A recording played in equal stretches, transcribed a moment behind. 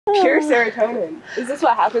Pure serotonin. Is this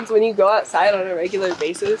what happens when you go outside on a regular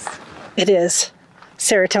basis? It is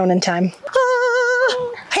serotonin time.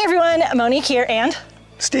 Hey everyone, Monique here and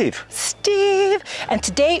Steve. And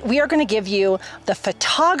today we are going to give you the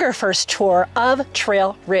photographer's tour of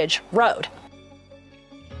Trail Ridge Road.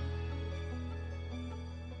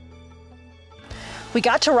 We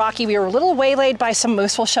got to Rocky, we were a little waylaid by some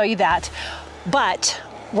moose, we'll show you that, but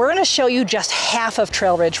we're going to show you just half of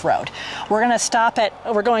Trail Ridge Road. We're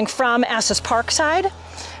going from Estes Parkside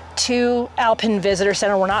to Alpine Visitor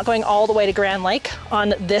Center. We're not going all the way to Grand Lake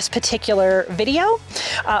on this particular video,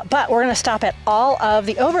 but we're going to stop at all of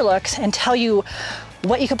the overlooks and tell you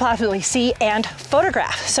what you could possibly see and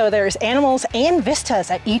photograph. So there's animals and vistas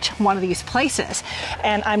at each one of these places.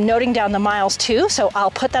 And I'm noting down the miles too, so I'll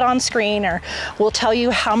put that on screen, or we'll tell you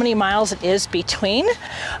how many miles it is between.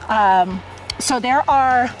 So there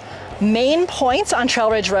are main points on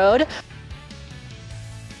Trail Ridge Road.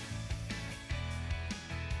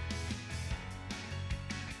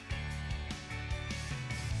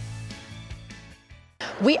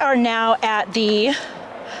 We are now at the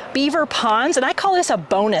Beaver Ponds, and I call this a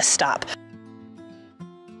bonus stop.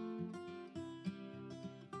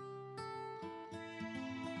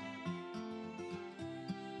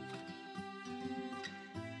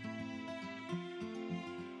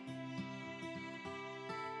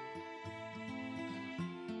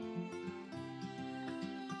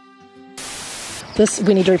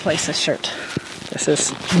 We need to replace this shirt. This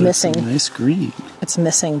is missing. That's a nice green. It's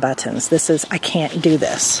missing buttons. I can't do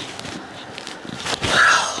this.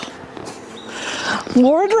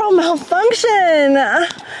 Wardrobe malfunction.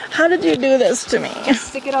 How did you do this to me?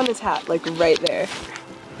 Stick it on his hat, like right there.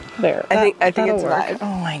 There. I think it's a vibe.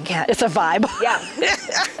 Oh my God, it's a vibe.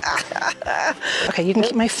 Yeah. Okay, you can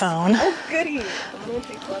keep my phone. Oh goody. I'm gonna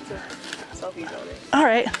take lots of selfies on it. All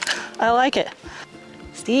right, I like it.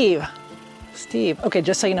 Steve. Okay,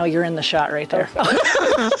 just so you know, you're in the shot right there.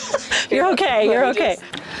 You're okay, you're okay.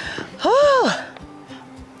 Oh.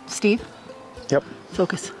 Steve? Yep.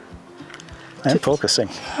 Focus. I'm focusing.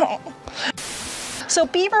 So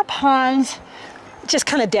Beaver Ponds just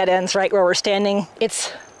kind of dead ends right where we're standing.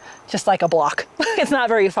 It's just like a block. It's not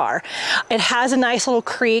very far. It has a nice little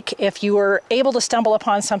creek. If you were able to stumble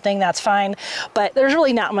upon something, that's fine. But there's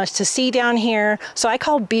really not much to see down here. So I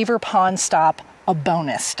call Beaver Pond stop a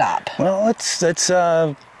bonus stop. Well, it's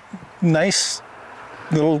a nice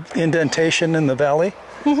little indentation in the valley.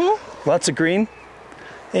 Mm-hmm. Lots of green.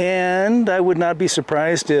 And I would not be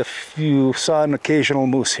surprised if you saw an occasional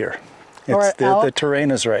moose here. The terrain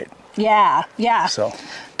is right. Yeah. So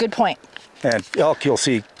good point. And elk,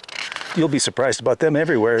 you'll be surprised about them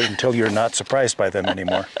everywhere until you're not surprised by them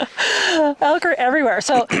anymore. Elk are everywhere.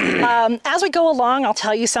 So as we go along, I'll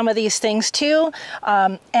tell you some of these things too.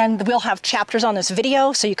 And we'll have chapters on this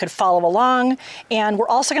video so you could follow along. And we're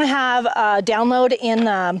also going to have a download in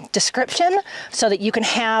the description so that you can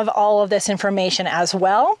have all of this information as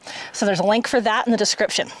well. So there's a link for that in the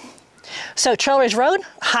description. So Trail Ridge Road,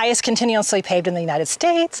 highest continuously paved in the United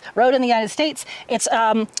States, road in the United States. It's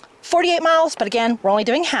 48 miles, but again, we're only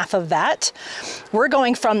doing half of that. We're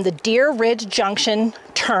going from the Deer Ridge Junction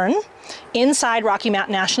turn inside Rocky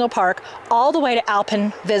Mountain National Park all the way to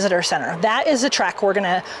Alpine Visitor Center. That is the track we're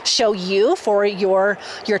gonna show you for your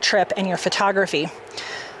trip and your photography.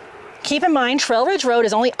 Keep in mind, Trail Ridge Road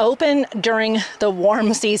is only open during the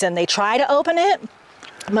warm season. They try to open it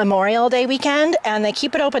Memorial Day weekend, and they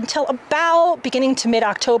keep it open till about beginning to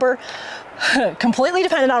mid-October, completely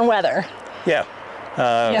dependent on weather. Yeah.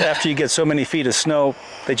 After you get so many feet of snow,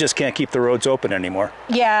 they just can't keep the roads open anymore.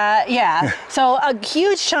 Yeah. So a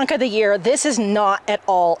huge chunk of the year, this is not at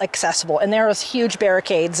all accessible, and there is huge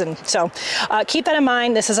barricades, and so keep that in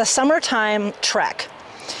mind. This is a summertime trek.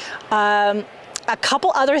 A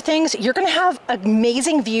couple other things, you're going to have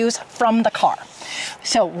amazing views from the car.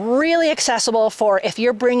 So really accessible for if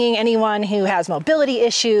you're bringing anyone who has mobility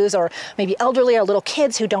issues, or maybe elderly or little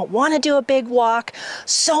kids who don't want to do a big walk.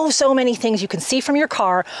 So many things you can see from your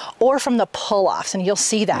car or from the pull-offs, and you'll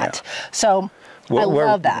see that. Yeah. So I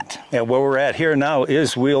love that. Yeah, where we're at here now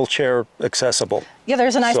is wheelchair accessible. Yeah,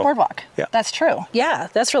 there's a nice boardwalk. Yeah. That's true. Yeah,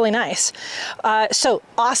 that's really nice. So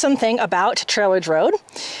awesome thing about Trail Ridge Road.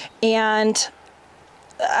 And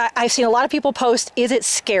I've seen a lot of people post, is it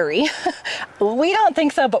scary? We don't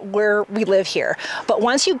think so, but we live here. But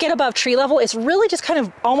once you get above tree level, it's really just kind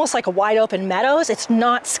of almost like a wide open meadows. It's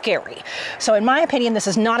not scary. So in my opinion, this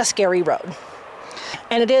is not a scary road.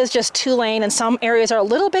 And it is just 2-lane, and some areas are a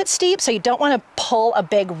little bit steep, so you don't want to pull a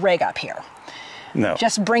big rig up here. No.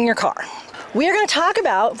 Just bring your car. We are going to talk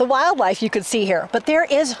about the wildlife you could see here, but there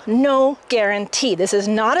is no guarantee. This is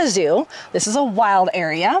not a zoo. This is a wild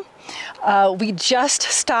area. We just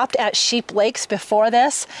stopped at Sheep Lakes before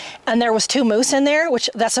this, and there was 2 moose in there, which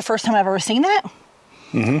that's the first time I've ever seen that.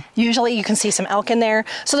 Usually you can see some elk in there.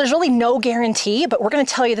 So there's really no guarantee, but we're going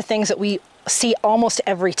to tell you the things that we see almost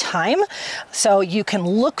every time, so you can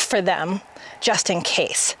look for them just in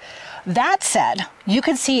case. That said, you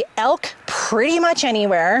can see elk pretty much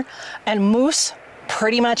anywhere and moose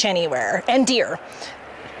pretty much anywhere, and deer.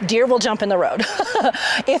 Deer will jump in the road.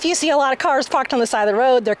 If you see a lot of cars parked on the side of the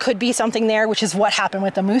road, there could be something there, which is what happened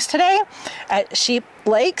with the moose today at Sheep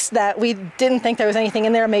Lakes, that we didn't think there was anything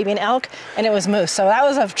in there, maybe an elk, and it was moose. So that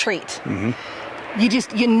was a treat.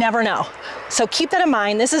 You never know. So keep that in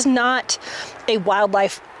mind. This is not a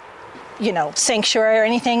wildlife, sanctuary or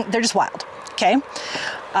anything. They're just wild, okay?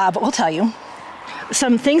 But we'll tell you.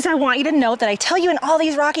 Some things I want you to note that I tell you in all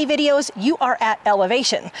these Rocky videos, you are at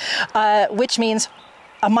elevation, which means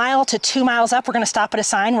a mile to 2 miles up, we're going to stop at a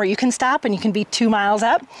sign where you can stop and you can be 2 miles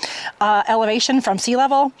up. Elevation from sea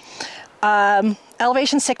level.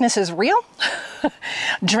 Elevation sickness is real.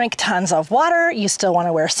 Drink tons of water. You still want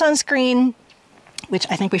to wear sunscreen, which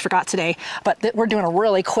I think we forgot today, but we're doing a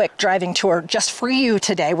really quick driving tour just for you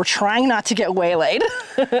today. We're trying not to get waylaid.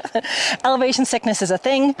 Elevation sickness is a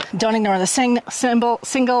thing. Don't ignore the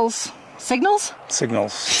signals. Symptoms.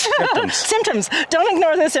 Don't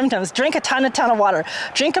ignore the symptoms. Drink a ton of water.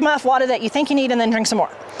 Drink enough water that you think you need, and then drink some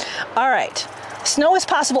more. All right. Snow is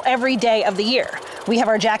possible every day of the year. We have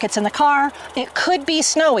our jackets in the car. It could be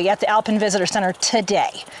snowy at the Alpine Visitor Center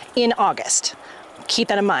today in August. Keep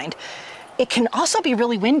that in mind. It can also be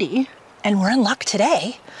really windy, and we're in luck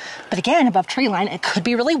today. But again, above tree line, it could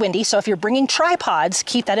be really windy. So if you're bringing tripods,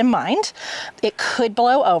 keep that in mind. It could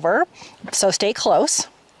blow over, so stay close.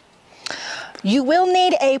 You will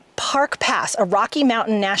need a park pass, a Rocky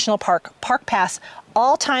Mountain National Park park pass,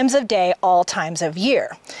 all times of day, all times of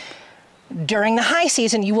year. During the high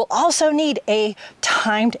season, you will also need a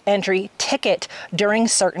timed entry ticket during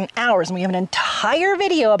certain hours. And we have an entire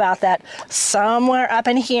video about that somewhere up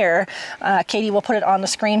in here. Katie will put it on the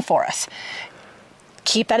screen for us.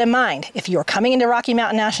 Keep that in mind. If you're coming into Rocky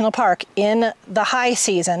Mountain National Park in the high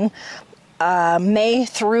season, May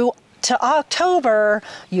through to October,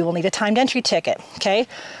 you will need a timed entry ticket, okay?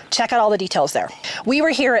 Check out all the details there. We were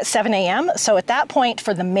here at 7 a.m., so at that point,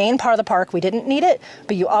 for the main part of the park, we didn't need it,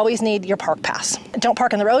 but you always need your park pass. Don't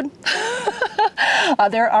park in the road.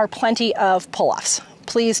 There are plenty of pull-offs.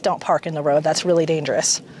 Please don't park in the road. That's really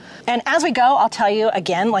dangerous. And as we go, I'll tell you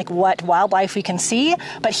again, like what wildlife we can see,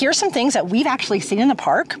 but here's some things that we've actually seen in the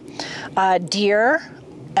park. Deer,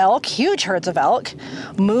 elk, huge herds of elk,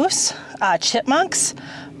 moose, chipmunks,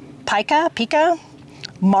 pika,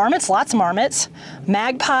 marmots, lots of marmots,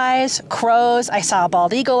 magpies, crows. I saw a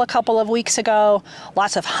bald eagle a couple of weeks ago,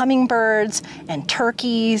 lots of hummingbirds and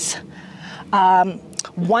turkeys.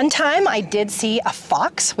 One time I did see a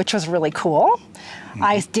fox, which was really cool.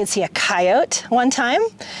 I did see a coyote one time.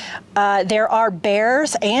 There are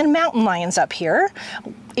bears and mountain lions up here.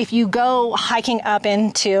 If you go hiking up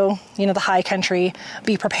into, the high country,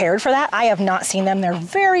 be prepared for that. I have not seen them. They're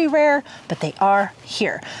very rare, but they are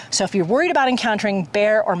here. So if you're worried about encountering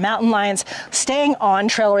bear or mountain lions, staying on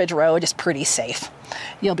Trail Ridge Road is pretty safe.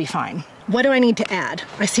 You'll be fine. What do I need to add?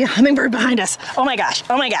 I see a hummingbird behind us. Oh my gosh.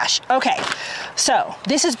 Okay, so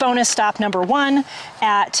this is bonus stop number 1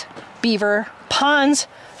 at Beaver Ponds.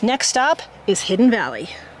 Next stop is Hidden Valley.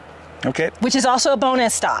 Okay. Which is also a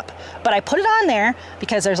bonus stop. But I put it on there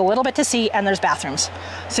because there's a little bit to see and there's bathrooms.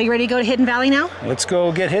 So you ready to go to Hidden Valley now? Let's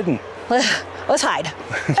go get hidden. Let's hide.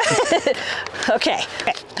 Okay.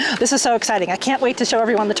 This is so exciting. I can't wait to show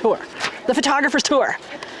everyone the tour. The photographer's tour.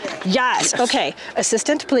 Yes. Okay.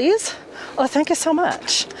 Assistant, please. Oh, thank you so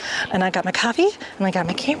much. And I got my coffee and I got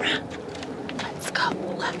my camera. Let's go.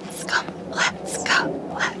 Let's go. Let's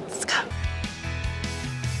go. Let's go.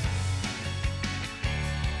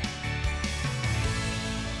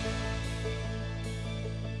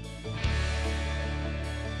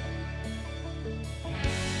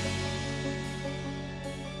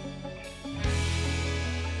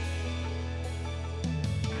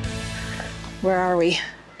 Where are we?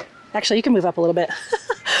 Actually, you can move up a little bit.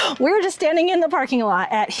 We're just standing in the parking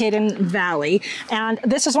lot at Hidden Valley. And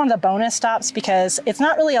this is one of the bonus stops because it's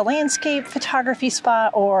not really a landscape photography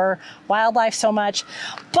spot or wildlife so much,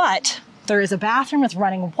 but there is a bathroom with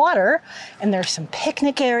running water and there's some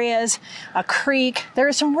picnic areas, a creek. There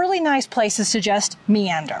are some really nice places to just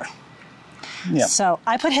meander. Yeah. So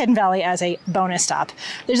I put Hidden Valley as a bonus stop.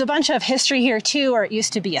 There's a bunch of history here too, where it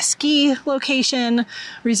used to be a ski location,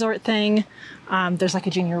 resort thing. There's like a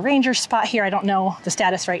junior ranger spot here. I don't know the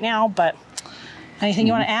status right now, but anything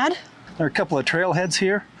you want to add? There are a couple of trailheads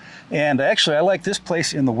here. And actually, I like this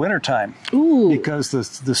place in the wintertime. Ooh. Because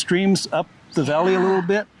the streams up the valley a little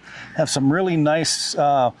bit have some really nice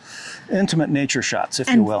intimate nature shots, if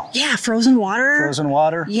you will. Yeah, frozen water. Frozen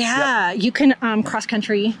water. Yeah, yep. You can cross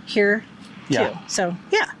country here too. Yeah. So,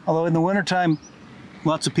 yeah. Although in the wintertime,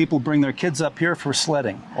 lots of people bring their kids up here for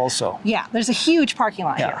sledding also. Yeah, there's a huge parking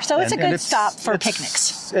lot here. So it's a good stop for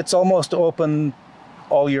picnics. It's almost open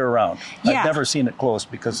all year round. Yeah. I've never seen it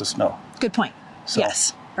closed because of snow. Good point. So.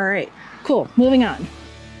 Yes. All right. Cool. Moving on.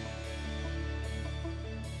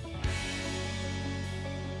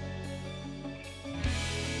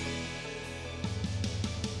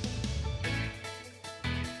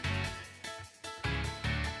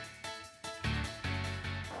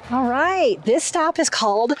 All right, this stop is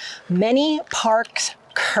called Many Parks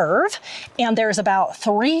Curve, and there's about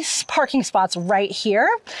 3 parking spots right here.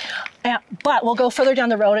 But we'll go further down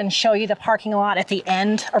the road and show you the parking lot at the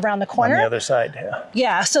end around the corner. On the other side, yeah.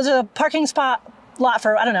 Yeah, so there's a parking lot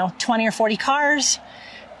for, I don't know, 20 or 40 cars.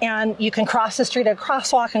 And you can cross the street at a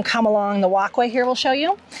crosswalk and come along the walkway here we'll show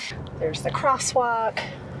you. There's the crosswalk.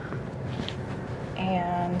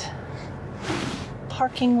 And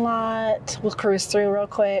parking lot. We'll cruise through real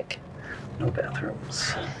quick. No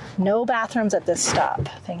bathrooms. No bathrooms at this stop.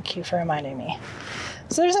 Thank you for reminding me.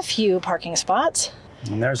 So there's a few parking spots.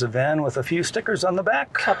 And there's a van with a few stickers on the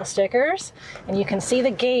back. Couple stickers. And you can see the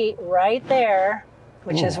gate right there,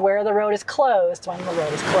 which is where the road is closed when the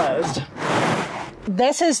road is closed.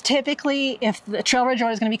 This is typically, if the Trailridge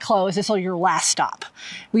Road is going to be closed, this will be your last stop.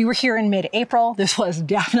 We were here in mid-April. This was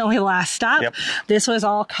definitely the last stop. Yep. This was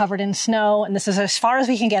all covered in snow, and this is as far as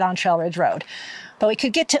we can get on Trailridge Road. But we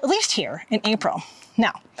could get to at least here in April.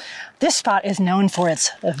 Now, this spot is known for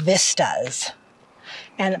its vistas.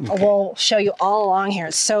 And we'll show you all along here.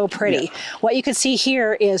 It's so pretty. Yeah. What you can see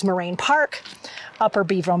here is Moraine Park, Upper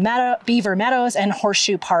Beaver Meadows, and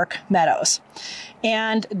Horseshoe Park Meadows,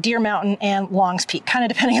 and Deer Mountain and Longs Peak, kind of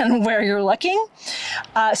depending on where you're looking.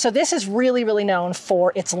 So this is really, really known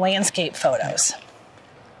for its landscape photos.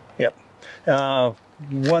 Yep.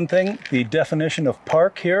 One thing, the definition of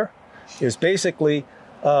park here is basically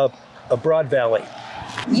a broad valley.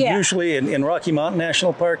 Yeah. Usually in Rocky Mountain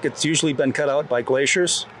National Park, it's usually been cut out by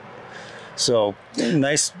glaciers. So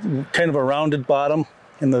nice, kind of a rounded bottom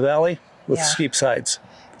in the valley with steep sides.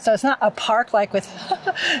 So it's not a park like with,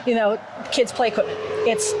 you know, kids play equipment.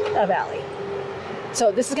 It's a valley.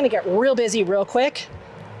 So this is going to get real busy real quick.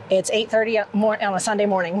 It's 8:30 on a Sunday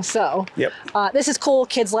morning. So this is cool.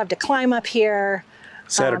 Kids love to climb up here.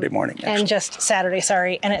 Saturday morning, actually. And just Saturday,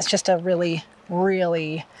 sorry. And it's just a really,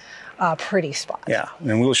 really pretty spot. Yeah,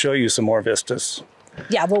 and we'll show you some more vistas.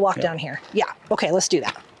 Yeah, we'll walk down here. Yeah, okay, let's do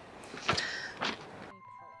that.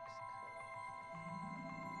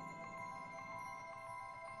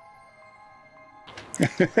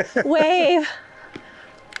 Wave.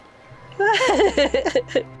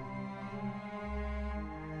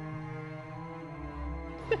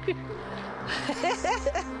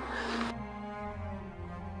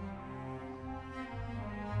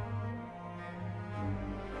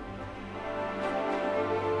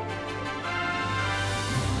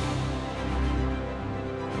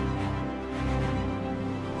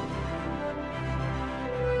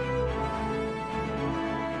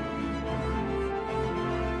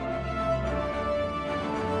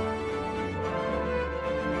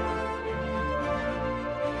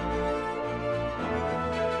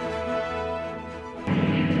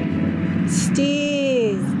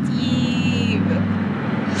 Steve.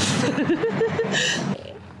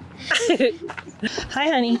 Hi,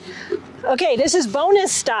 honey. Okay, this is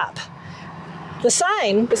bonus stop. The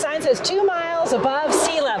sign says 2 miles above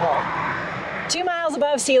sea level. 2 miles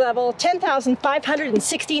above sea level,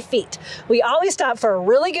 10,560 feet. We always stop for a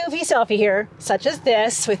really goofy selfie here, such as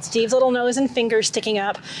this, with Steve's little nose and fingers sticking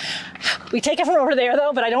up. We take it from over there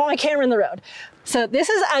though, but I don't want my camera in the road. So this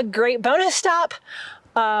is a great bonus stop.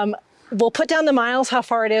 We'll put down the miles, how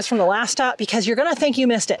far it is from the last stop, because you're gonna think you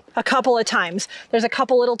missed it a couple of times. There's a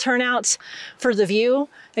couple little turnouts for the view,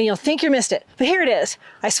 and you'll think you missed it. But here it is.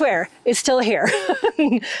 I swear, it's still here.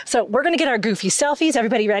 So we're gonna get our goofy selfies.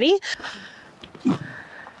 Everybody ready?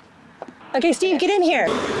 Okay, Steve, get in here.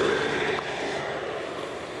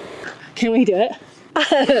 Can we do it?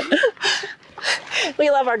 We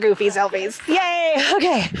love our goofy selfies. Yay!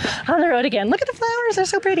 Okay, on the road again. Look at the flowers, they're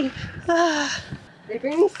so pretty. They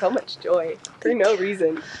bring me so much joy for no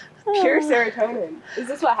reason. Pure serotonin. Is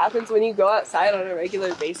this what happens when you go outside on a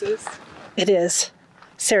regular basis? It is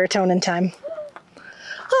serotonin time.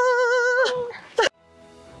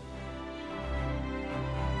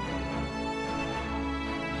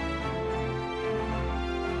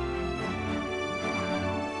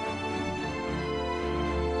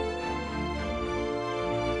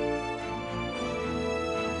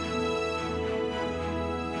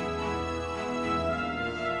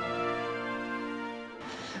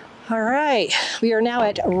 All right, we are now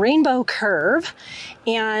at Rainbow Curve,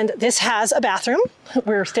 and this has a bathroom.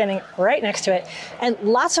 We're standing right next to it, and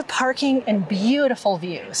lots of parking and beautiful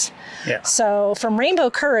views. Yeah. So from Rainbow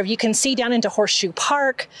Curve, you can see down into Horseshoe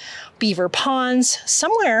Park, Beaver Ponds,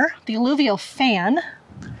 somewhere the alluvial fan.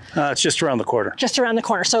 It's just around the corner. Just around the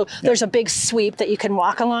corner. So there's a big sweep that you can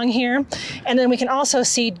walk along here. And then we can also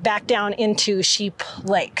see back down into Sheep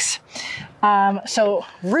Lakes. So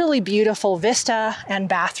really beautiful vista and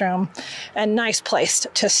bathroom and nice place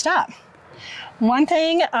to stop. One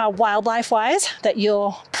thing wildlife-wise that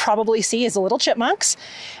you'll probably see is the little chipmunks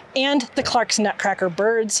and the Clark's nutcracker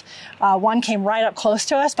birds. One came right up close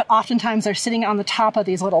to us, but oftentimes they're sitting on the top of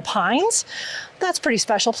these little pines. That's pretty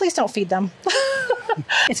special. Please don't feed them.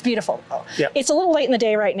 It's beautiful. Yep. It's a little late in the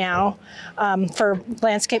day right now for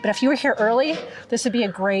landscape, but if you were here early, this would be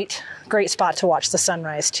a great spot to watch the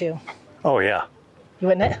sunrise too. Oh yeah.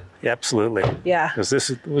 Wouldn't it? Yeah, absolutely. Yeah.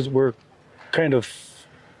 Because we're kind of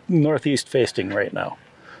northeast facing right now.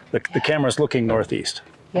 The camera's looking northeast.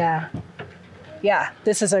 Yeah. Yeah,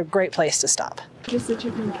 this is a great place to stop. Just that you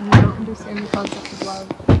don't understand the concept of love,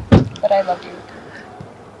 but I love you.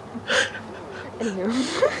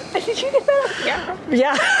 Anywho, did you get that on camera?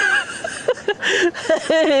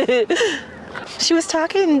 Yeah. She was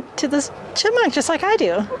talking to this chipmunk just like I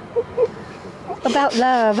do about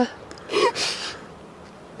love. In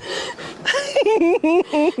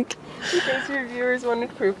case your viewers wanted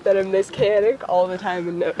proof that I'm this chaotic all the time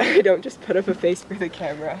and no, I don't just put up a face for the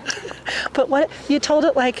camera. But what, you told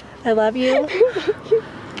it like, I love you?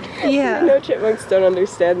 Yeah. No, chipmunks don't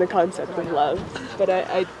understand the concept of love, but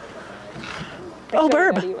I oh,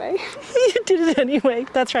 Burb. Anyway. You did it anyway.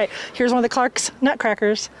 That's right. Here's one of the Clark's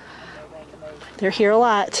nutcrackers. They're here a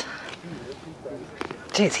lot.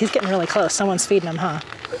 Jeez, he's getting really close. Someone's feeding him, huh?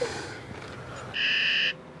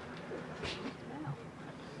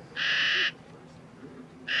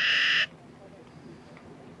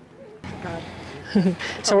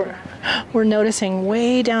 So we're noticing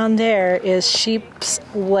way down there is Sheep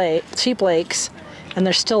Lakes, and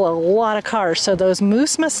there's still a lot of cars. So those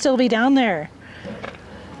moose must still be down there.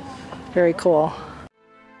 Very cool.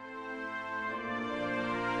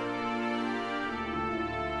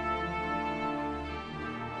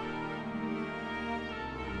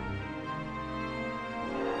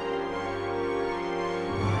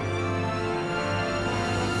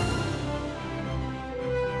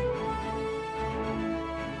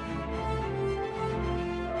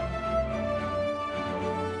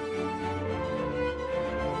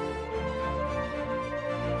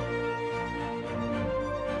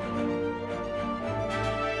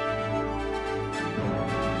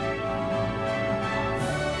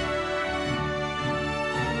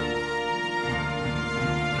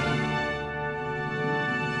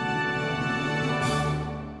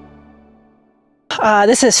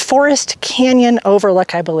 This is Forest Canyon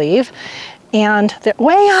Overlook, I believe. And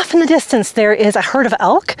way off in the distance, there is a herd of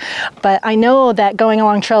elk, but I know that going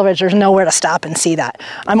along Trailbridge, there's nowhere to stop and see that.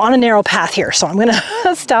 I'm on a narrow path here, so I'm gonna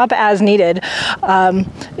stop as needed.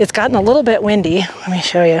 It's gotten a little bit windy. Let me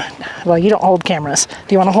show you. Well, you don't hold cameras.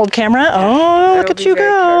 Do you wanna hold camera? Oh, look at you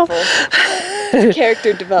go.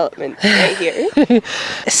 Character development right here.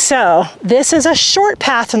 So this is a short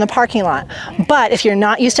path in the parking lot, but if you're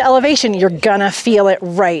not used to elevation, you're gonna feel it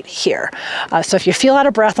right here. So if you feel out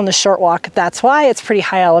of breath on the short walk, that's why it's pretty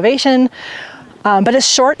high elevation. But it's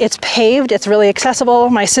short, it's paved, it's really accessible.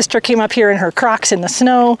 My sister came up here in her Crocs in the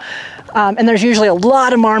snow, and there's usually a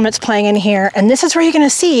lot of marmots playing in here. And this is where you're gonna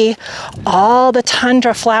see all the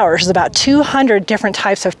tundra flowers. There's about 200 different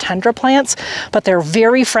types of tundra plants, but they're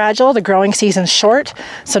very fragile. The growing season's short,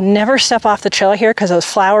 so never step off the trail here because those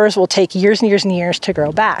flowers will take years and years and years to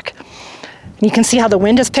grow back. You can see how the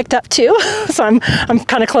wind is picked up too. So I'm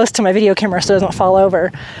kind of close to my video camera so it doesn't fall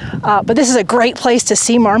over. But this is a great place to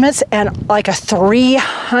see marmots and like a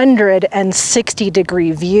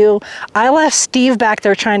 360-degree view. I left Steve back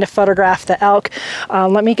there trying to photograph the elk.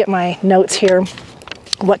 Let me get my notes here.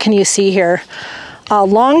 What can you see here?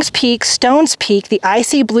 Long's Peak, Stone's Peak, the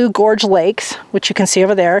icy Blue Gorge Lakes, which you can see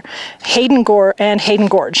over there, Hayden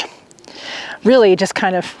Gorge. Really just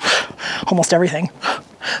kind of almost everything.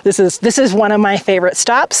 This is one of my favorite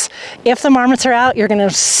stops. If the marmots are out, you're going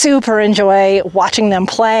to super enjoy watching them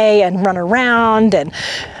play and run around and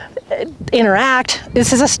interact.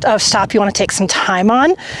 This is a stop you want to take some time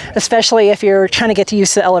on, especially if you're trying to get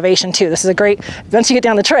used to the elevation too. This is a great, once you get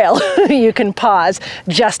down the trail, you can pause.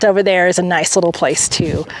 Just over there is a nice little place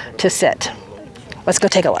to sit. Let's go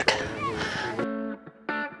take a look.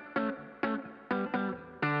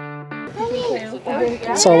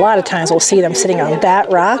 So a lot of times we'll see them sitting on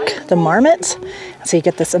that rock, the marmots, So you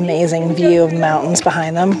get this amazing view of the mountains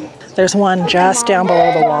behind them. There's one just down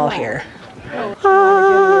below the wall here.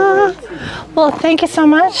 Well, thank you so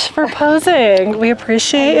much for posing. We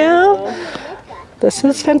appreciate you. This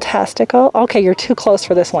is fantastical. Okay, you're too close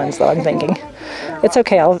for this lens though, I'm thinking. It's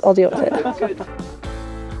okay, I'll deal with it.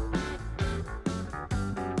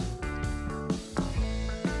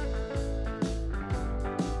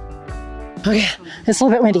 Okay, it's a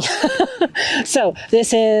little bit windy. So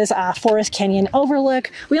this is Forest Canyon Overlook.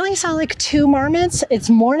 We only saw like 2 marmots. It's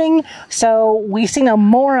morning, so we've seen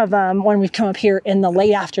more of them when we've come up here in the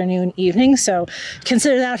late afternoon, evening. So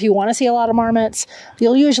consider that if you want to see a lot of marmots.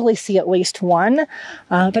 You'll usually see at least one,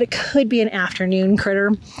 but it could be an afternoon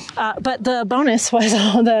critter. But the bonus was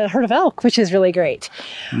the herd of elk, which is really great.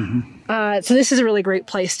 So this is a really great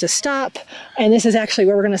place to stop, and this is actually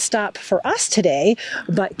where we're going to stop for us today,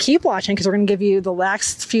 but keep watching because we're going to give you the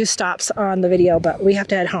last few stops on the video, but we have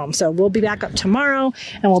to head home. So we'll be back up tomorrow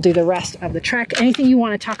and we'll do the rest of the trek. Anything you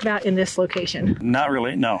want to talk about in this location? Not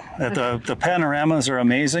really, no. Okay. The panoramas are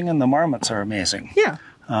amazing and the marmots are amazing. Yeah.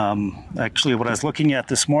 Actually, what I was looking at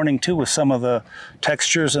this morning too was some of the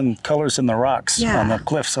textures and colors in the rocks on the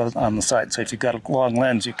cliffs on the side. So if you've got a long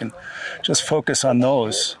lens, you can just focus on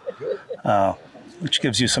those, which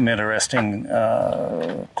gives you some interesting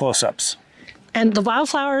close-ups. And the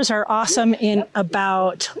wildflowers are awesome in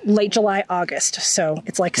about late July, August. So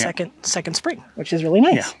it's like second spring, which is really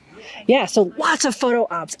nice. Yeah, so lots of photo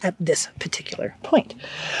ops at this particular point.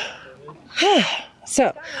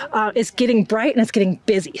 So it's getting bright and it's getting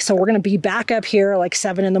busy. So we're going to be back up here like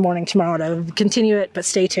 7 in the morning tomorrow to continue it, but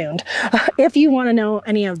stay tuned. If you want to know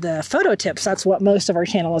any of the photo tips, that's what most of our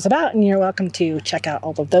channel is about, and you're welcome to check out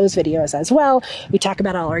all of those videos as well. We talk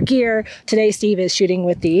about all our gear. Today, Steve is shooting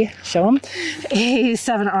with the, show him,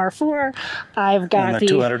 A7R4. I've got the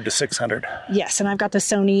 200 to 600. Yes, and I've got the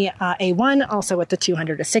Sony A1, also with the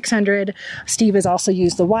 200 to 600. Steve has also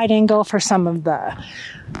used the wide angle for some of the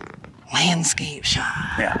landscape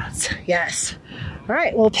shots. Yeah. Yes. All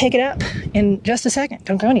right, we'll pick it up in just a second.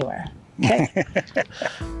 Don't go anywhere. Okay.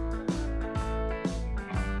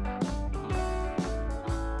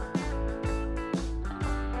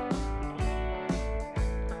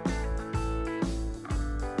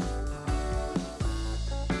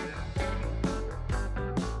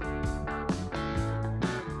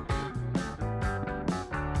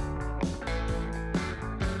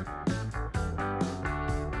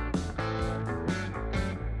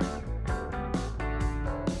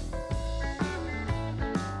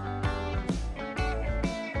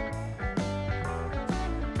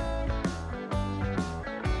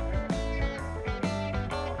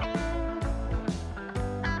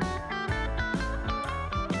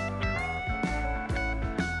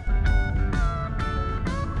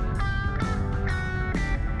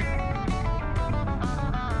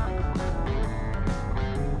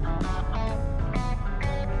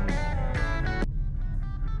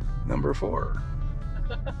 Number 4.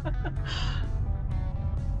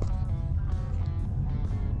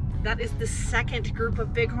 That is the second group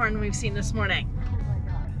of bighorn we've seen this morning.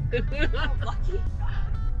 Oh my God. Lucky.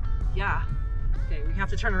 Yeah. Okay, we have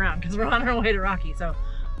to turn around because we're on our way to Rocky, so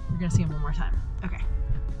we're gonna see him one more time. Okay.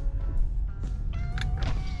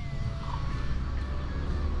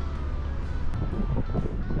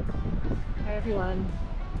 Hi everyone.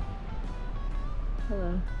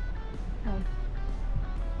 Hello. Hi.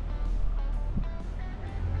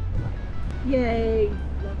 Yay!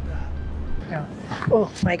 Love that.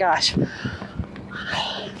 Oh my gosh.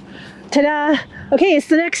 Ta-da! Okay, it's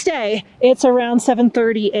the next day. It's around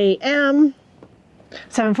 7:30 a.m.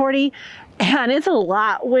 7:40, and it's a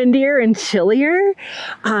lot windier and chillier,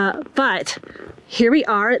 but here we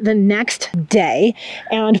are the next day,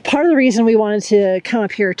 and part of the reason we wanted to come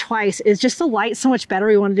up here twice is just the light's so much better.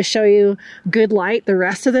 We wanted to show you good light the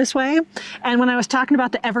rest of this way, and when I was talking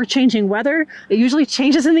about the ever-changing weather, it usually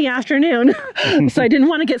changes in the afternoon, so I didn't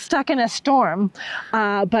want to get stuck in a storm,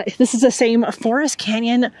 but this is the same Forest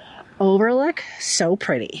Canyon Overlook. So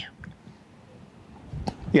pretty.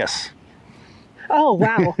 Yes. Oh,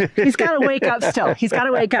 wow. He's got to wake up still. He's got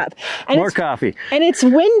to wake up. And more coffee. And it's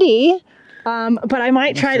windy, but I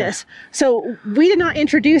might try this. So we did not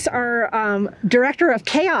introduce our director of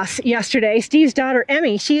chaos yesterday, Steve's daughter,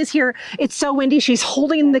 Emmy. She is here. It's so windy. She's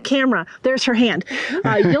holding the camera. There's her hand.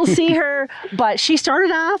 You'll see her, but she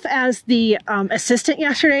started off as the assistant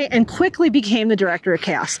yesterday and quickly became the director of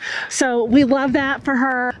chaos. So we love that for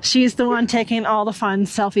her. She's the one taking all the fun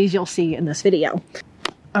selfies you'll see in this video.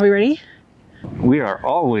 Are we ready? We are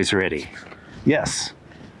always ready. Yes.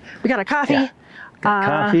 We got a coffee. Yeah. Got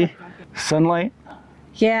coffee, sunlight,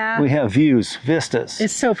 Yeah. We have views, vistas.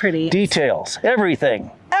 It's so pretty. Details,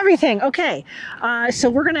 everything. Everything. Okay. So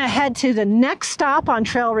we're going to head to the next stop on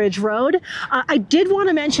Trail Ridge Road. I did want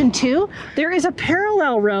to mention too, there is a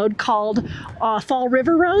parallel road called Fall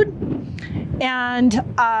River Road. And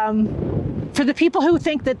for the people who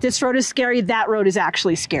think that this road is scary, that road is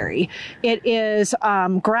actually scary. It is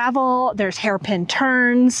gravel, there's hairpin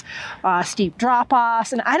turns, steep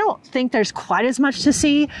drop-offs, and I don't think there's quite as much to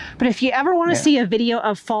see, but if you ever want to see a video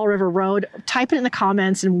of Fall River Road, type it in the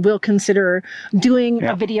comments and we'll consider doing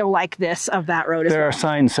a video like this of that road as well. There are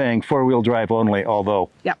signs saying four-wheel drive only, although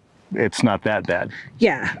it's not that bad.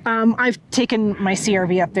 Yeah, I've taken my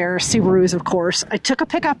CRV up there, Subarus of course. I took a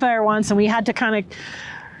pickup there once and we had to kind of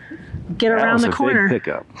get around the corner. Big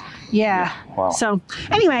pickup. Yeah. Wow. So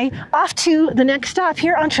anyway, off to the next stop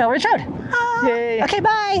here on Trail Ridge Road. Yay. Okay,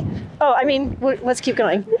 bye. Oh, I mean, let's keep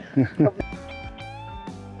going.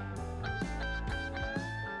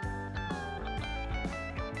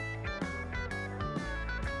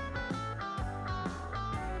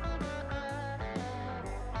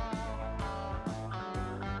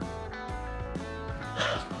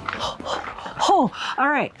 Oh, all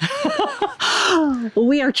right.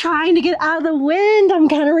 We are trying to get out of the wind. I'm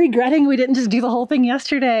kind of regretting we didn't just do the whole thing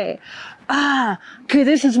yesterday. Okay,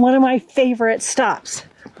 this is one of my favorite stops.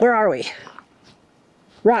 Where are we?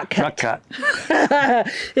 Rock Cut. Rock Cut.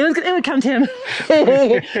 It would come to him.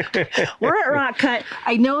 We're at Rock Cut.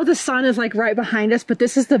 I know the sun is like right behind us, but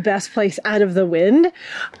this is the best place out of the wind.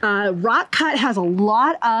 Rock Cut has a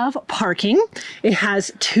lot of parking. It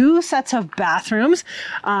has 2 sets of bathrooms,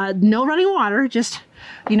 no running water, just,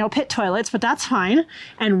 you know, pit toilets, but that's fine.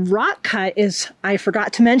 And Rock Cut is, I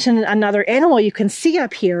forgot to mention, another animal you can see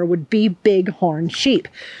up here would be bighorn sheep.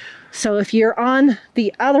 So if you're on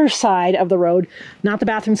the other side of the road, not the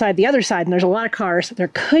bathroom side, the other side, and there's a lot of cars, there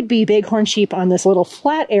could be bighorn sheep on this little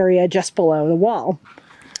flat area just below the wall.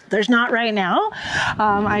 There's not right now.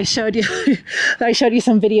 I showed you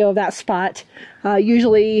some video of that spot.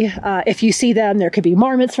 Usually, if you see them, there could be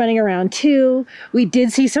marmots running around too. We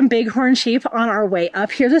did see some bighorn sheep on our way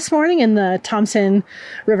up here this morning in the Thompson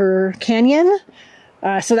River Canyon.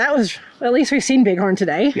 So that was, at least we've seen bighorn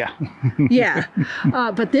today. Yeah. Yeah.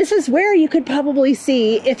 But this is where you could probably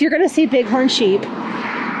see, if you're going to see bighorn sheep,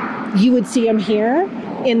 you would see them here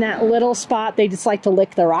in that little spot. They just like to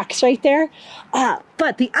lick the rocks right there.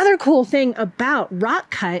 But the other cool thing about Rock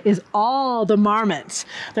Cut is all the marmots.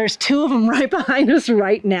 There's 2 of them right behind us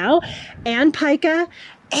right now, and pika,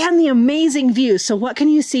 and the amazing view. So what can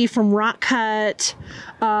you see from Rock Cut?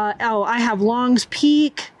 I have Long's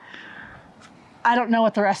Peak. I don't know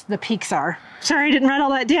what the rest of the peaks are. Sorry, I didn't write all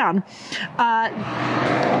that down.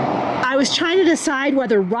 I was trying to decide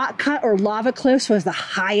whether Rock Cut or Lava Cliffs was the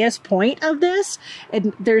highest point of this.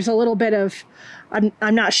 And there's a little bit of,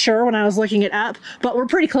 I'm not sure when I was looking it up, but we're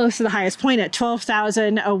pretty close to the highest point at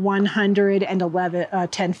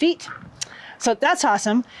 12,110 feet. So that's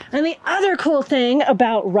awesome. And the other cool thing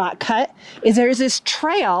about Rock Cut is there's this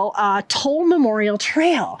trail, Toll Memorial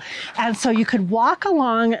Trail. And so you could walk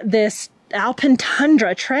along this Alpine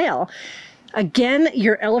Tundra trail. Again,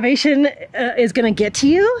 your elevation is going to get to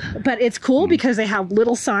you, but it's cool because they have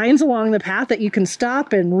little signs along the path that you can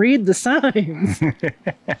stop and read the signs.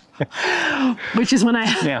 Which is when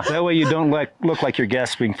yeah, that way you don't look like you're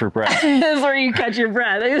gasping for breath. That's where you catch your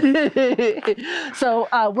breath. So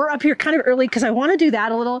we're up here kind of early because I want to do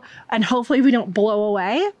that a little, and hopefully we don't blow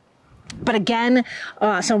away. But again,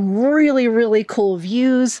 some really, really cool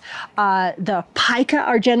views. The pika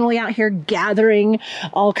are generally out here gathering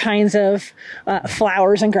all kinds of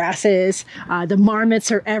flowers and grasses. The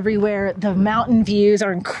marmots are everywhere. The mountain views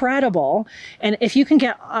are incredible. And if you can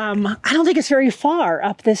get, I don't think it's very far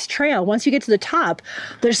up this trail. Once you get to the top,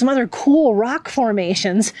 there's some other cool rock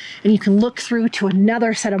formations, and you can look through to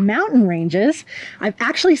another set of mountain ranges. I've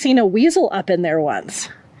actually seen a weasel up in there once.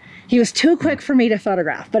 He was too quick for me to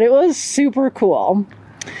photograph, but it was super cool.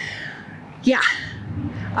 Yeah.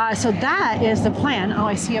 So that is the plan. Oh,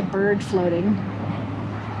 I see a bird floating.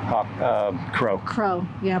 Crow. Crow.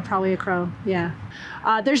 Yeah, probably a crow. Yeah.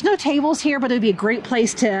 There's no tables here, but it'd be a great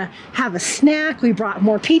place to have a snack. We brought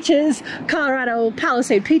more peaches, Colorado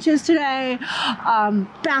Palisade peaches today.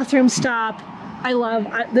 Bathroom stop.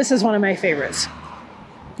 This is one of my favorites.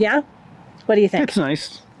 Yeah? What do you think? It's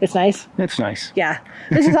nice. It's nice? It's nice. Yeah.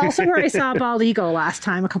 This is also where I saw bald eagle last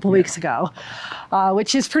time, a couple weeks ago,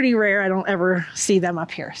 which is pretty rare. I don't ever see them up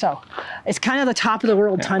here. So it's kind of the top of the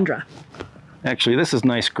world tundra. Actually, this is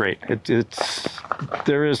nice, great.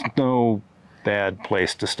 There is no bad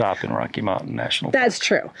place to stop in Rocky Mountain National Park. That's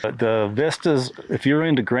true. The vistas, if you're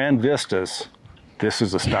into grand vistas, this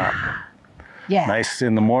is a stop. Yeah. Nice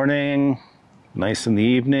in the morning, nice in the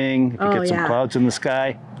evening. If you get some clouds in the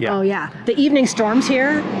sky. Yeah. Oh yeah. The evening storms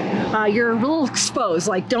here, you're a little exposed.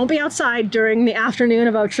 Like, don't be outside during the afternoon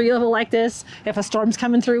about tree level like this if a storm's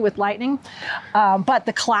coming through with lightning. But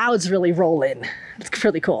the clouds really roll in. It's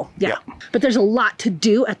really cool. Yeah. But there's a lot to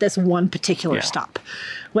do at this one particular stop.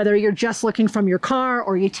 Whether you're just looking from your car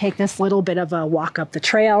or you take this little bit of a walk up the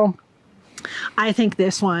trail, I think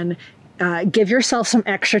this one, give yourself some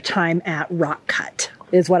extra time at Rock Cut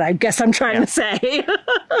is what I guess I'm trying to say.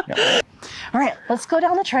 All right, let's go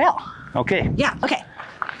down the trail. Okay. Yeah, okay.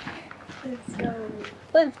 Let's go.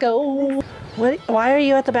 Let's go. Why are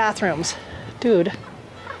you at the bathrooms? Dude.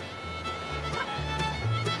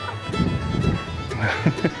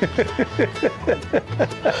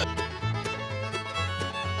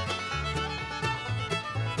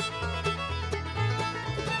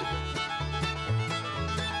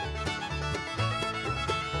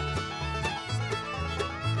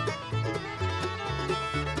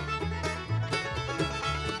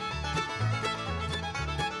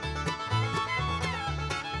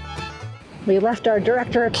 We left our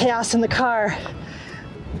director of chaos in the car.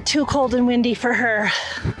 Too cold and windy for her.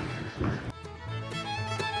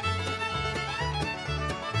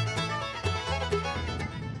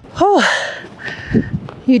 Whew.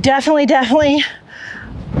 You definitely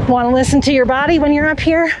want to listen to your body when you're up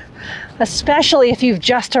here, especially if you've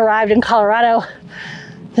just arrived in Colorado.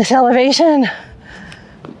 This elevation.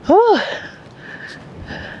 Whew.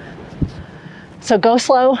 So go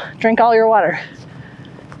slow, drink all your water.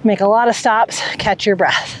 Make a lot of stops, catch your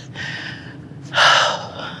breath.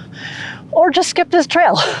 Or just skip this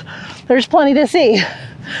trail. There's plenty to see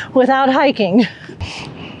without hiking.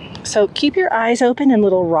 So keep your eyes open in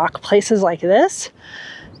little rock places like this,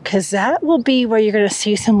 because that will be where you're going to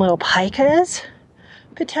see some little pikas,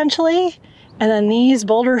 potentially. And then these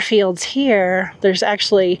boulder fields here, there's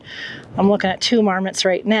actually, I'm looking at 2 marmots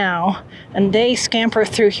right now, and they scamper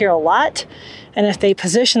through here a lot. And if they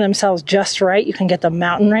position themselves just right, you can get the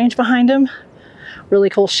mountain range behind them. Really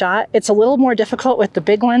cool shot. It's a little more difficult with the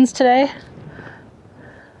big lens today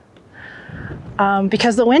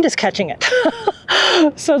because the wind is catching it.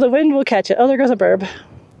 So the wind will catch it. Oh, there goes a burb.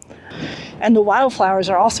 And the wildflowers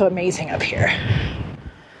are also amazing up here.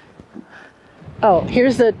 Oh,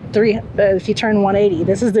 here's the if you turn 180,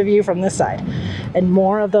 this is the view from this side. And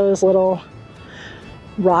more of those little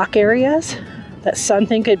rock areas that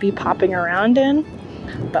something could be popping around in.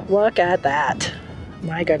 But look at that.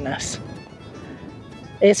 My goodness.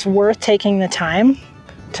 It's worth taking the time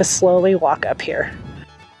to slowly walk up here.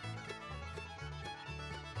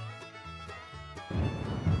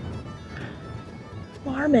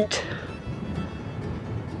 Marmot.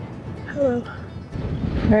 Hello.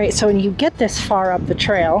 All right, so when you get this far up the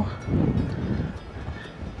trail,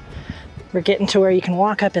 we're getting to where you can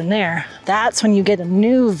walk up in there. That's when you get a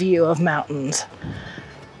new view of mountains.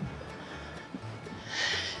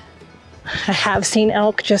 I have seen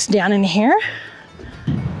elk just down in here.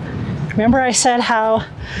 Remember I said how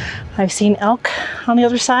I've seen elk on the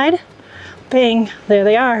other side? Bang, there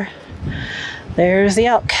they are. There's the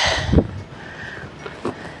elk.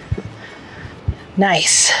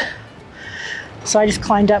 Nice. So I just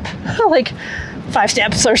climbed up like 5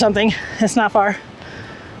 steps or something. It's not far.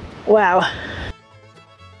 Wow.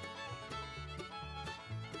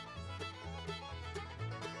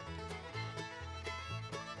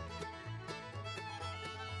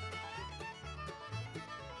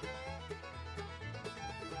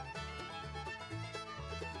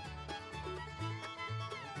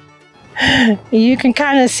 You can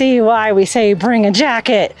kind of see why we say bring a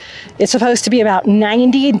jacket. It's supposed to be about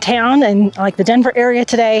 90 in town and like the Denver area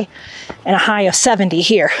today, and a high of 70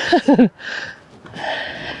 here.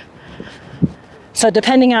 So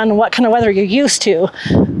depending on what kind of weather you're used to,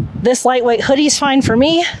 this lightweight hoodie's fine for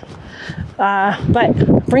me,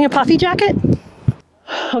 but bring a puffy jacket.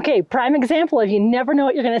 Okay, prime example of you never know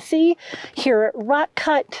what you're gonna see. Here at Rock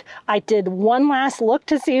Cut, I did one last look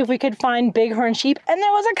to see if we could find bighorn sheep, and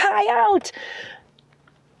there was a coyote.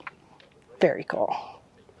 Very cool.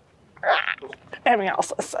 Everything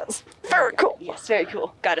else says, very cool. Yes, very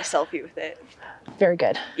cool. Got a selfie with it. Very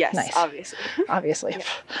good. Yes, nice. obviously. Obviously.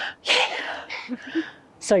 Yeah.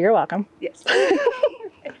 So you're welcome. Yes.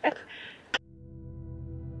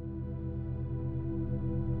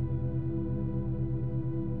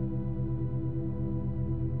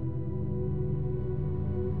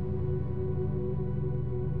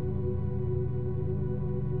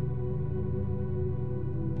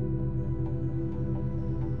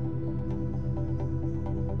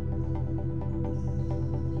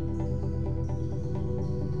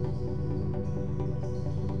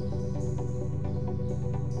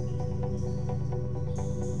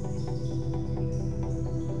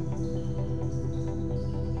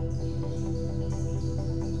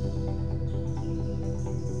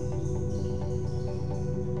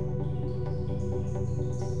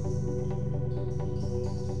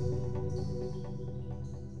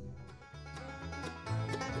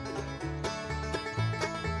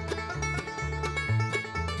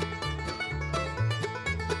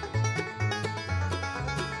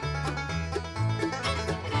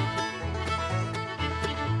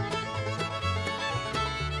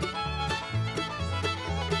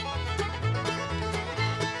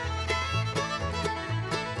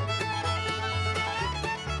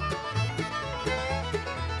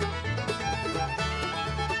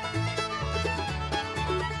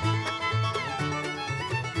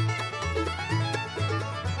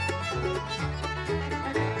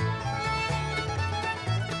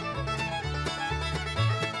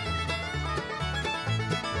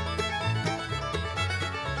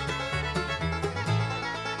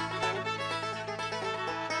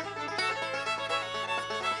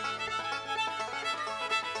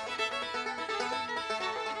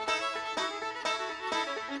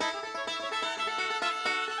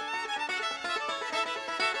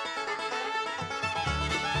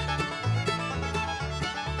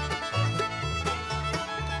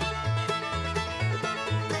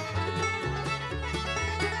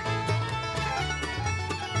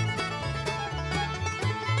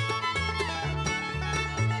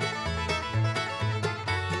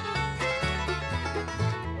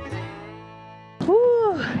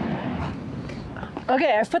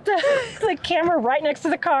 Okay, I put the camera right next to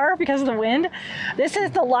the car because of the wind. This is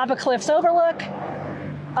the Lava Cliffs Overlook,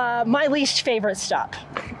 my least favorite stop.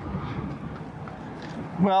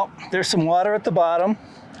 Well, there's some water at the bottom.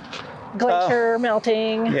 Glacier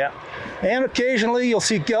melting. Yeah. And occasionally you'll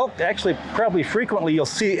see elk, actually probably frequently you'll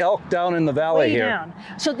see elk down in the valley Way here. down.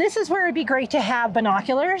 So this is where it'd be great to have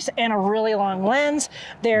binoculars and a really long lens.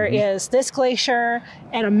 There is this glacier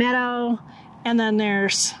and a meadow, and then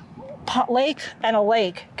there's lake and a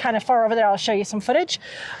lake kind of far over there. I'll show you some footage.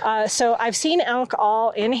 So I've seen elk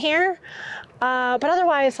all in here, but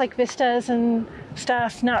otherwise like vistas and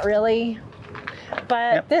stuff, not really.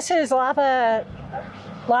 But this is Lava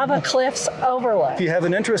Cliffs Overlook. If you have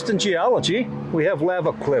an interest in geology, we have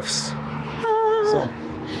lava cliffs.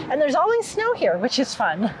 And there's always snow here, which is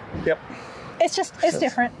fun. Yep. It's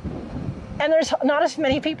different. And there's not as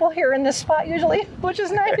many people here in this spot usually, which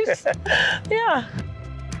is nice. Yeah.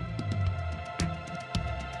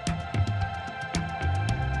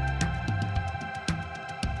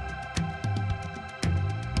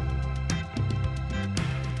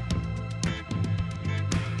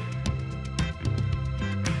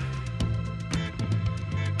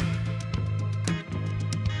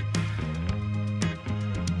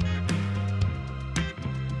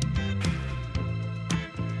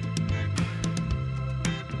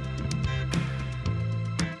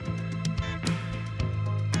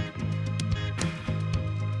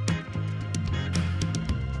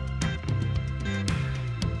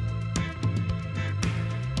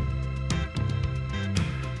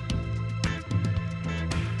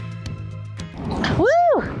 Woo!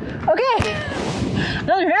 Okay,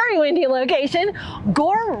 another very windy location,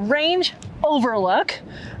 Gore Range Overlook.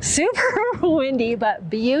 Super windy, but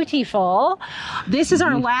beautiful. This is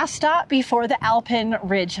our last stop before the Alpine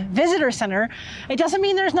Ridge Visitor Center. It doesn't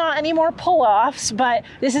mean there's not any more pull-offs, but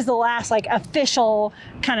this is the last like official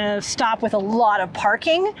kind of stop with a lot of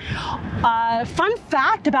parking. Fun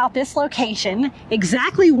fact about this location,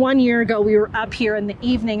 exactly 1 year ago, we were up here in the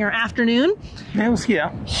evening or afternoon. It was,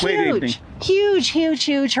 late evening.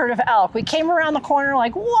 Huge herd of elk. We came around the corner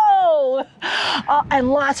like, whoa! And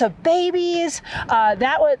lots of babies.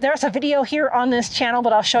 There's a video here on this channel,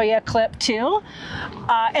 but I'll show you a clip too.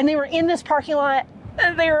 And they were in this parking lot.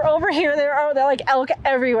 They were over here. They're like elk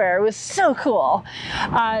everywhere. It was so cool.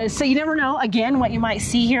 So you never know, again, what you might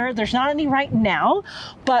see here. There's not any right now,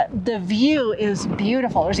 but the view is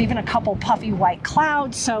beautiful. There's even a couple puffy white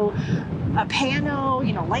clouds. So a pano,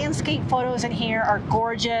 landscape photos in here are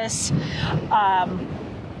gorgeous.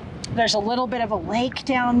 There's a little bit of a lake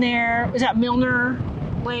down there. Is that Miller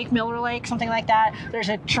Lake, something like that. There's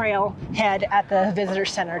a trail head at the visitor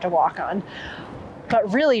center to walk on.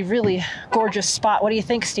 But really, really gorgeous spot. What do you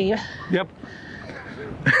think, Steve? Yep.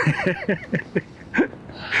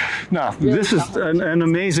 No, really this is an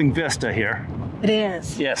amazing vista here. It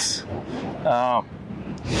is. Yes. A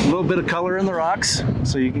little bit of color in the rocks,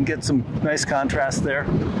 so you can get some nice contrast there.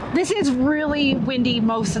 This is really windy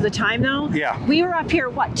most of the time, though. Yeah. We were up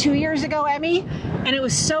here, 2 years ago, Emmy? And it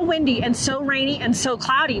was so windy and so rainy and so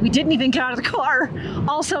cloudy, we didn't even get out of the car.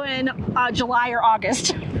 Also in July or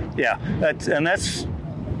August. Yeah, that's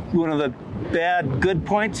one of the good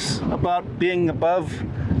points about being above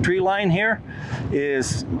tree line here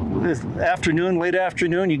is this afternoon, late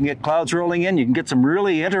afternoon, you can get clouds rolling in. You can get some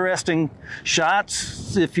really interesting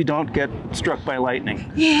shots if you don't get struck by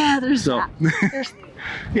lightning. Yeah, there's that.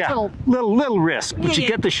 There's little risk, but you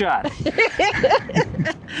get the shot.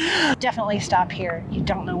 Definitely stop here. You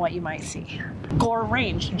don't know what you might see. Gore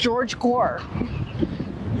Range, George Gore.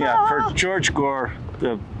 Yeah, for George Gore,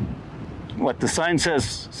 what the sign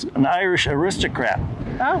says, an Irish aristocrat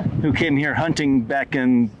who came here hunting back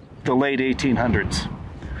in the late 1800s.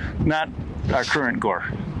 Not our current Gore.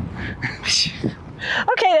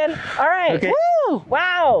 Okay then, all right. Okay. Woo!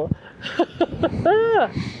 Wow.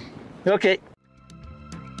 Okay.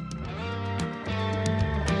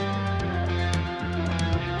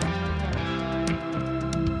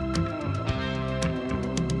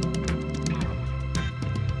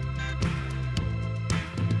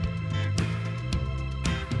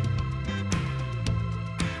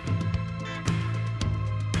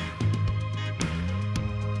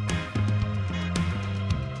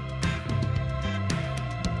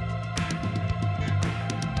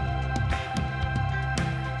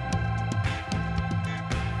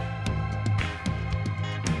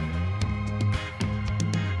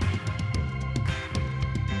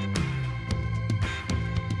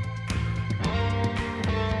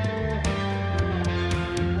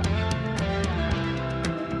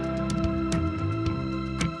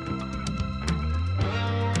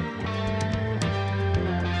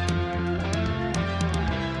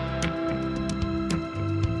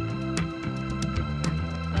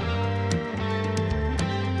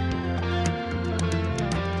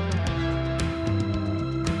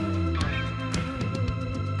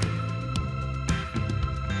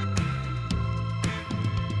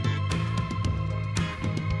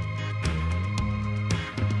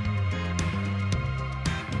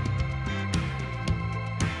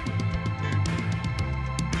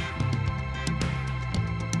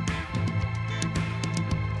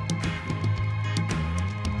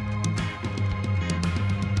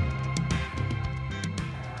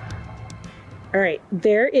 All right,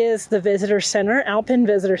 there is the visitor center, Alpine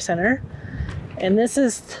Visitor Center. And this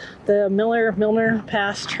is the Milner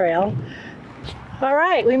Pass Trail. All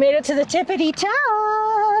right, we made it to the tippity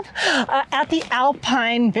top at the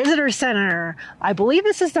Alpine Visitor Center. I believe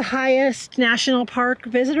this is the highest national park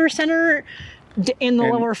visitor center in the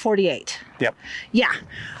lower 48. Yep. Yeah,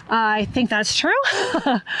 I think that's true.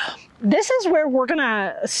 This is where we're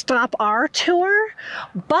gonna stop our tour,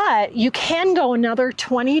 but you can go another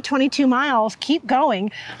 22 miles, keep going.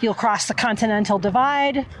 You'll cross the Continental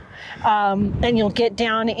Divide, and you'll get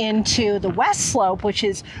down into the West Slope, which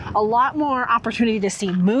is a lot more opportunity to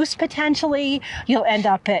see moose potentially. You'll end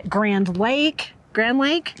up at Grand Lake.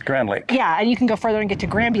 Yeah, and you can go further and get to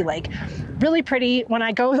Granby Lake. Really pretty. When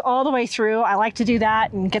I go all the way through, I like to do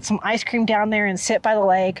that and get some ice cream down there and sit by the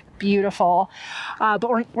lake. Beautiful. But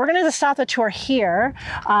we're going to stop the tour here.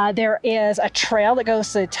 There is a trail that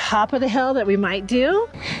goes to the top of the hill that we might do.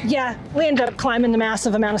 Yeah, we ended up climbing the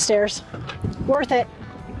massive amount of stairs. Worth it.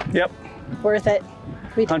 Yep. Worth it.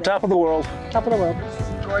 On top of the world. Top of the world.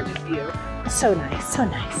 Gorgeous view. So nice, so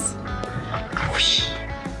nice. Whoosh.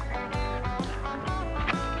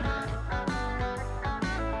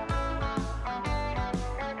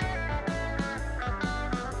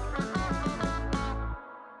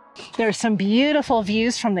 There's some beautiful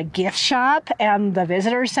views from the gift shop and the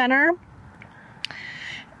visitor center.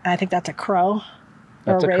 I think that's a crow.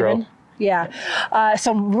 That's or a raven. crow. Yeah.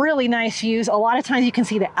 Some really nice views. A lot of times you can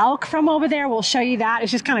see the elk from over there. We'll show you that.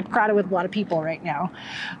 It's just kind of crowded with a lot of people right now.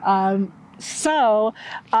 From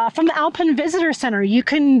the Alpine Visitor Center, you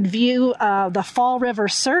can view the Fall River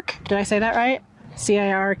Cirque. Did I say that right?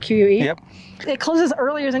 C-I-R-Q-U-E? Yep. It closes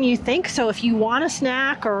earlier than you think, so if you want a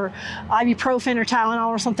snack or ibuprofen or Tylenol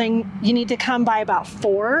or something, you need to come by about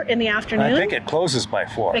 4 in the afternoon. I think it closes by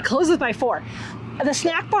 4. It closes by 4. The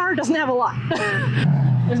snack bar doesn't have a lot.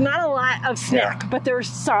 There's not a lot of snack, but there's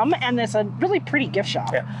some, and it's a really pretty gift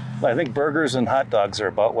shop. Yeah, I think burgers and hot dogs are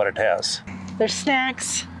about what it has. There's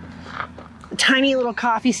snacks, a tiny little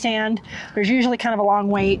coffee stand. There's usually kind of a long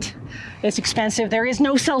wait. It's expensive. There is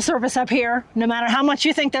no cell service up here. No matter how much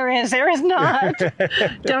you think there is not.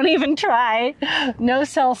 Don't even try. No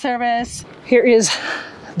cell service. Here is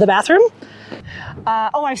the bathroom.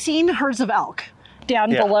 I've seen herds of elk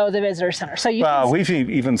down below the visitor center. So you we've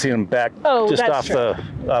even seen them back just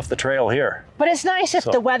off the trail here. But it's nice if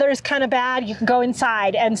the weather is kind of bad, you can go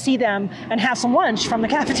inside and see them and have some lunch from the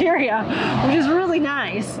cafeteria, which is really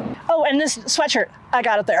nice. Oh, and this sweatshirt, I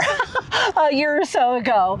got it there a year or so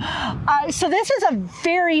ago. So this is a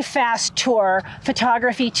very fast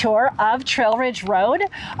photography tour of Trail Ridge Road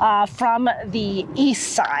from the east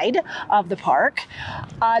side of the park.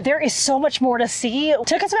 There is so much more to see. It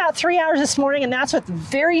took us about 3 hours this morning, and that's with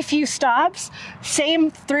very few stops.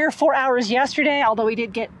 Same 3 or 4 hours yesterday, although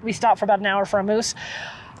we stopped for about an hour for a moose.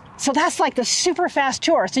 So that's like the super fast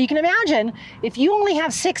tour. So you can imagine if you only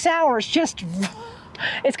have 6 hours,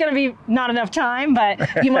 it's going to be not enough time, but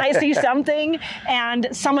you might see something. And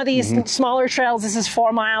some of these smaller trails, this is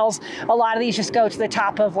 4 miles. A lot of these just go to the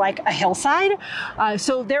top of like a hillside.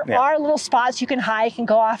 So there are little spots you can hike and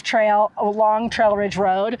go off trail along Trail Ridge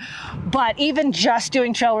Road. But even just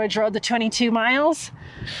doing Trail Ridge Road, the 22 miles,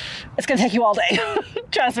 it's going to take you all day.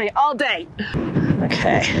 Trust me, all day.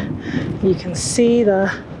 Okay, you can see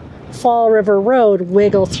the Fall River Road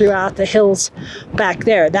wiggle throughout the hills back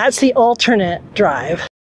there. That's the alternate drive.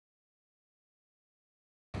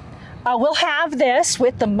 We'll have this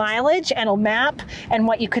with the mileage and a map and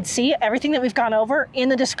what you could see, everything that we've gone over in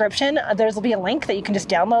the description. There'll be a link that you can just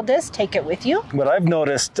download this, take it with you. What I've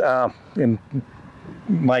noticed in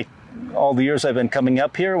all the years I've been coming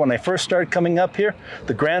up here, when I first started coming up here,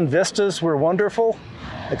 the grand vistas were wonderful,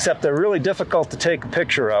 except they're really difficult to take a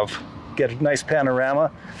picture of. Get a nice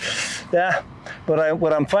panorama. Yeah, but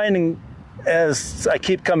what I'm finding as I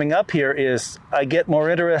keep coming up here is I get more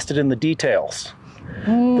interested in the details.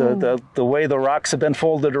 The way the rocks have been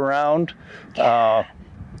folded around. Don't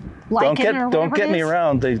get me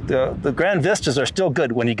around. The grand vistas are still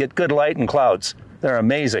good when you get good light and clouds. They're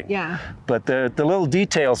amazing. Yeah. But the little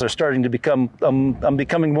details are starting to become. I'm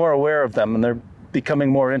becoming more aware of them, and they're becoming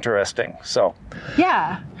more interesting. So.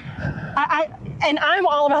 Yeah. I'm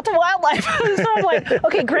all about the wildlife. So I'm like,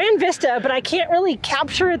 okay, grand vista, but I can't really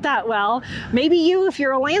capture it that well. Maybe you, if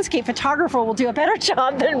you're a landscape photographer, will do a better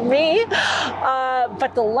job than me.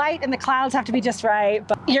 But the light and the clouds have to be just right.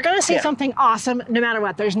 But you're going to see something awesome no matter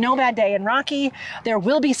what. There's no bad day in Rocky. There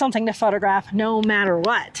will be something to photograph no matter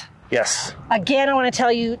what. Yes. Again, I want to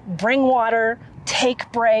tell you, bring water,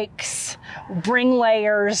 take breaks, bring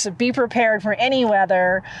layers, be prepared for any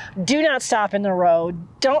weather. Do not stop in the road.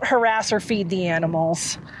 Don't harass or feed the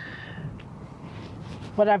animals.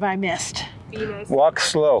 What have I missed? Be nice. Walk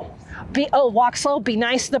slow. Walk slow. Be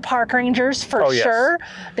nice to the park rangers for Oh, yes. sure.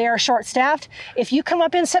 They are short-staffed. If you come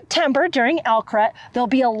up in September during elk rut, there'll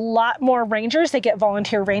be a lot more rangers. They get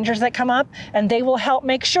volunteer rangers that come up, and they will help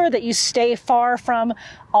make sure that you stay far from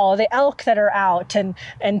all the elk that are out and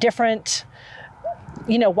different,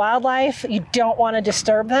 wildlife. You don't want to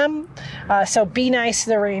disturb them. So be nice to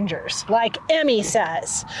the rangers, like Emmy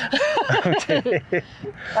says.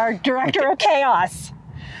 Our director of chaos.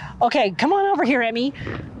 Okay, come on over here, Emmy.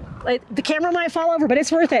 The camera might fall over, but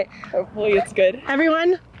it's worth it. Hopefully it's good.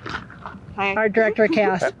 Everyone, Hi. our director of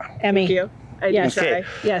chaos, Emmy. Thank you. I did Yes. try. Okay.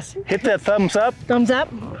 Yes. Hit that thumbs up. Thumbs up.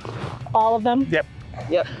 All of them. Yep.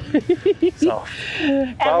 Yep. So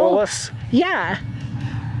follow us. Yeah.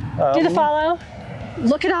 Do the follow.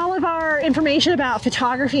 Look at all of our information about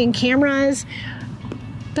photography and cameras.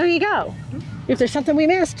 There you go. If there's something we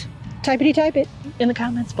missed, type it in the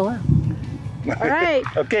comments below. All right.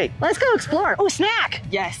 Okay. Let's go explore. Oh, snack.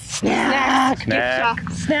 Yes. Snack. Snack.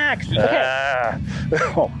 Snacks. Okay.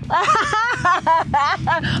 Oh.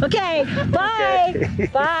 Okay. Bye. Okay.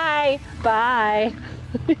 Bye. Bye.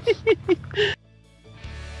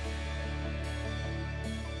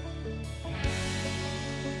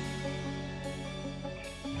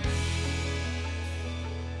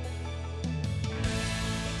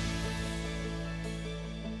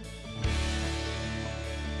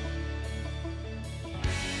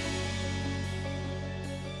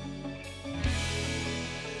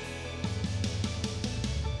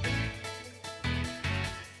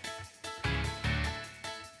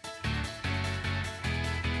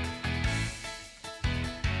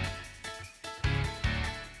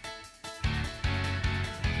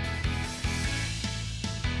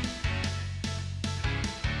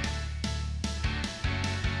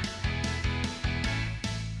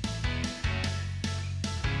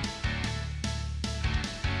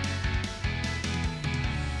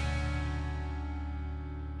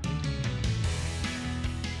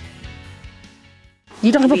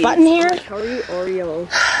 You don't have a button here? How are you, Oreo?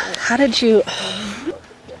 How did you...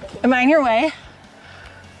 Am I in your way?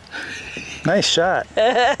 Nice shot.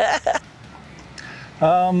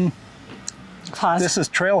 Pause. This is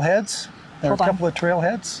trailheads. There are a Hold on. couple of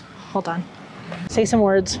trailheads. Hold on. Say some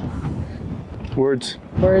words. Words.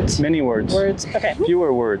 Words. Many words. Words. Okay.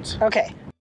 Fewer words. Okay.